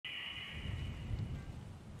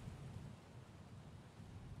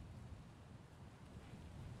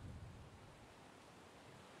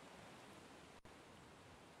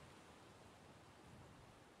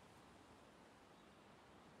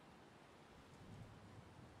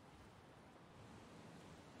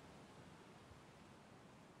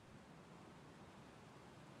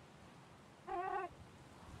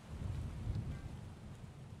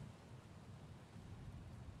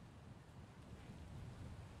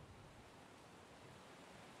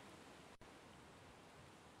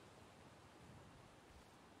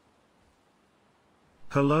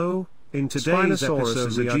Hello, in today's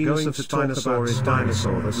episode we are going to talk about a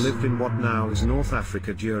dinosaur that lived in what now is North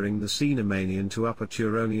Africa during the Cenomanian to Upper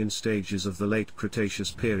Turonian stages of the late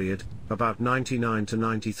Cretaceous period, about 99 to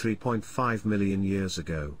 93.5 million years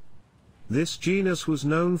ago. This genus was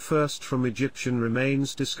known first from Egyptian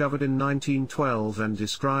remains discovered in 1912 and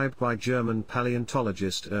described by German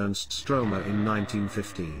paleontologist Ernst Stromer in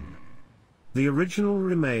 1915. The original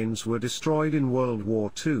remains were destroyed in World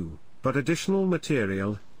War II, but additional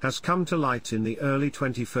material has come to light in the early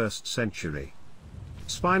 21st century.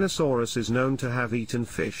 Spinosaurus is known to have eaten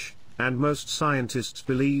fish, and most scientists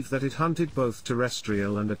believe that it hunted both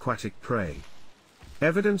terrestrial and aquatic prey.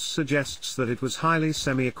 Evidence suggests that it was highly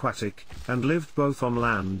semi-aquatic, and lived both on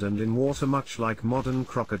land and in water much like modern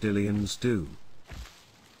crocodilians do.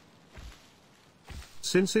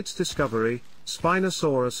 Since its discovery,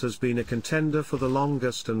 Spinosaurus has been a contender for the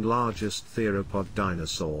longest and largest theropod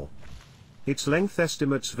dinosaur. Its length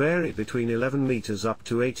estimates vary between 11 meters up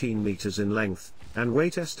to 18 meters in length, and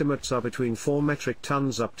weight estimates are between 4 metric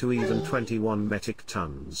tons up to even 21 metric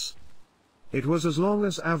tons. It was as long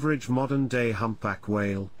as average modern-day humpback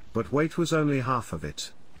whale, but weight was only half of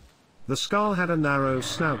it. The skull had a narrow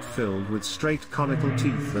snout filled with straight conical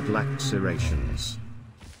teeth that lacked serrations.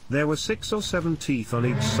 There were 6 or 7 teeth on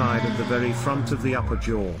each side of the very front of the upper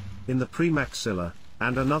jaw, in the premaxilla,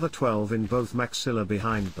 and another 12 in both maxilla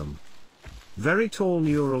behind them. Very tall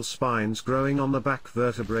neural spines growing on the back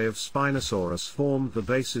vertebrae of Spinosaurus formed the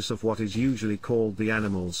basis of what is usually called the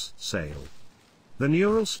animal's sail. The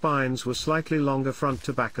neural spines were slightly longer front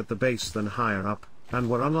to back at the base than higher up, and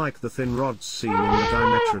were unlike the thin rods seen in the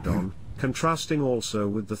Dimetrodon, contrasting also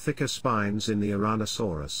with the thicker spines in the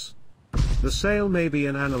Ouranosaurus. The sail may be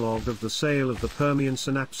an analogue of the sail of the Permian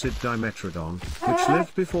synapsid Dimetrodon, which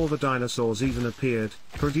lived before the dinosaurs even appeared,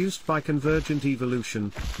 produced by convergent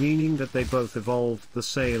evolution, meaning that they both evolved the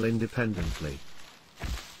sail independently.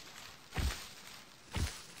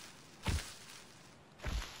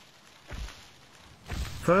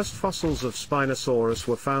 First fossils of Spinosaurus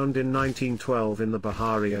were found in 1912 in the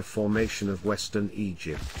Baharia Formation of western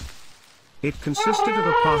Egypt. It consisted of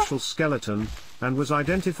a partial skeleton, and was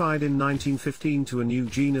identified in 1915 to a new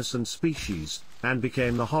genus and species, and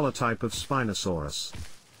became the holotype of Spinosaurus.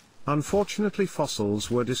 Unfortunately, fossils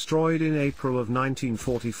were destroyed in April of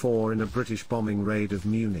 1944 in a British bombing raid of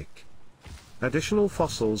Munich. Additional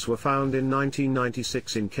fossils were found in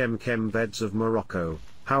 1996 in Kem beds of Morocco,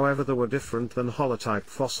 however they were different than holotype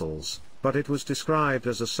fossils, but it was described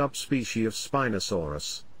as a subspecies of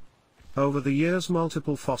Spinosaurus. Over the years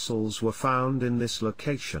multiple fossils were found in this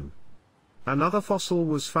location. Another fossil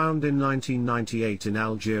was found in 1998 in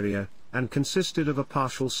Algeria, and consisted of a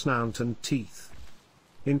partial snout and teeth.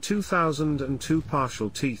 In 2002 partial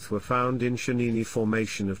teeth were found in Shanini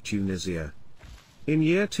Formation of Tunisia. In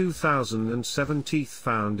year 2007 teeth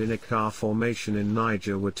found in Ikar Formation in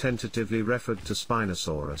Niger were tentatively referred to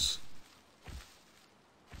Spinosaurus.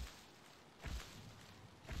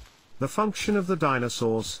 The function of the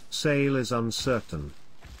dinosaur's sail is uncertain.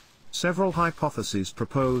 Several hypotheses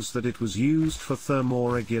propose that it was used for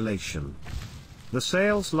thermoregulation. The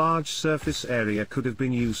sail's large surface area could have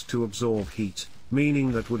been used to absorb heat,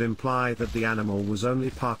 meaning that would imply that the animal was only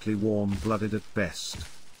partly warm-blooded at best.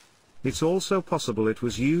 It's also possible it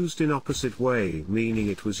was used in opposite way, meaning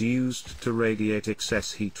it was used to radiate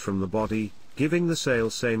excess heat from the body, giving the sail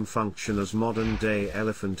same function as modern-day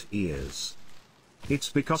elephant ears. It's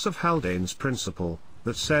because of Haldane's principle,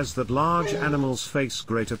 that says that large animals face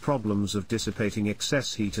greater problems of dissipating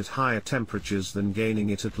excess heat at higher temperatures than gaining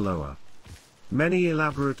it at lower. Many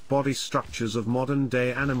elaborate body structures of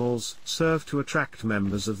modern-day animals serve to attract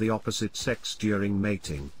members of the opposite sex during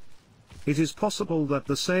mating. It is possible that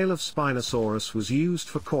the sail of Spinosaurus was used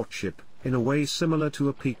for courtship, in a way similar to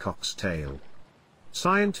a peacock's tail.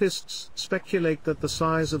 Scientists speculate that the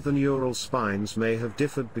size of the neural spines may have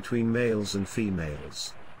differed between males and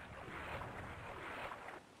females.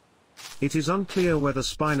 It is unclear whether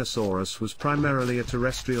Spinosaurus was primarily a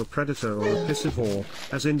terrestrial predator or a piscivore,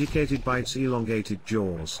 as indicated by its elongated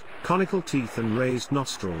jaws, conical teeth and raised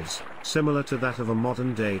nostrils, similar to that of a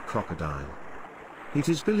modern-day crocodile. It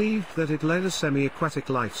is believed that it led a semi-aquatic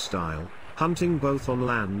lifestyle, hunting both on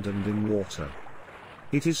land and in water.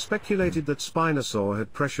 It is speculated that Spinosaur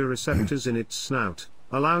had pressure receptors in its snout,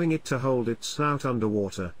 allowing it to hold its snout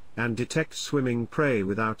underwater, and detect swimming prey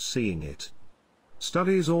without seeing it.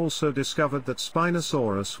 Studies also discovered that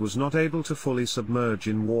Spinosaurus was not able to fully submerge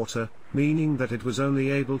in water, meaning that it was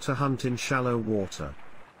only able to hunt in shallow water.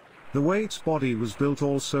 The way its body was built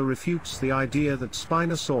also refutes the idea that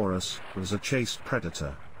Spinosaurus was a chase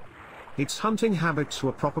predator. Its hunting habits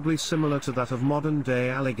were probably similar to that of modern-day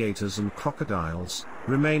alligators and crocodiles,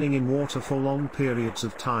 remaining in water for long periods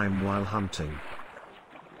of time while hunting.